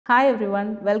Hi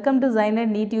everyone, welcome to ZyNerd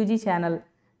NEET UG channel.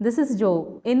 This is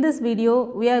Joe. In this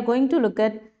video, we are going to look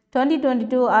at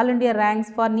 2022 All India ranks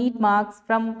for NEET marks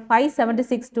from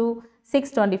 576 to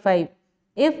 625.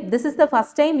 If this is the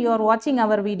first time you are watching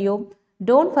our video,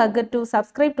 don't forget to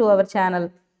subscribe to our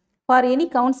channel. For any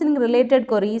counseling related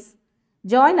queries,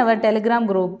 join our Telegram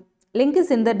group. Link is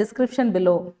in the description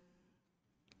below.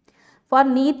 For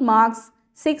NEET marks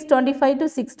 625 to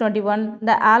 621,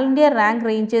 the All India rank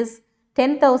ranges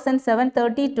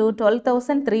 10,730 to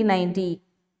 12,390.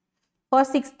 For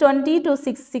 620 to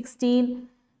 616,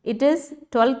 it is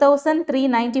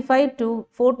 12,395 to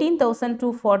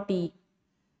 14,240.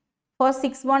 For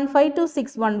 615 to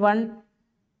 611,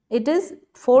 it is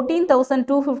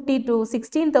 14,250 to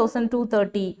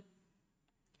 16,230.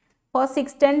 For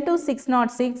 610 to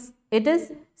 606, it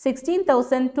is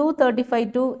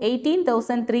 16,235 to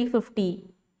 18,350.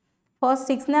 For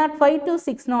 605 to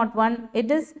 601,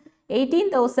 it is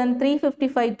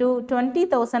 18,355 to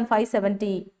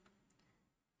 20,570.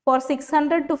 For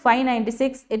 600 to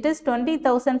 596, it is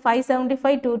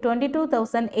 20,575 to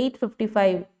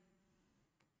 22,855.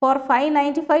 For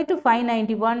 595 to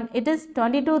 591, it is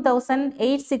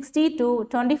 22,860 to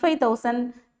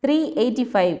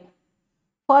 25,385.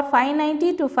 For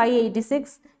 590 to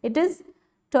 586, it is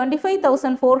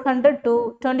 25,400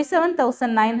 to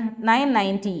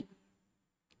 27,990.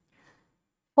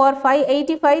 For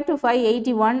 585 to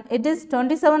 581, it is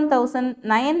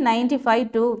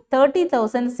 27,995 to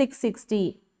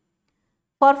 30,660.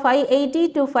 For 580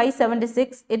 to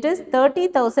 576, it is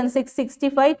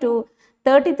 30,665 to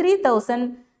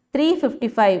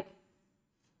 33,355.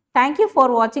 Thank you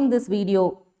for watching this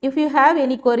video. If you have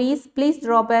any queries, please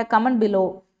drop a comment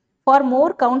below. For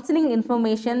more counseling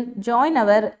information, join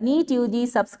our NEET UG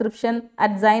subscription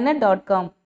at ZyNerd.com.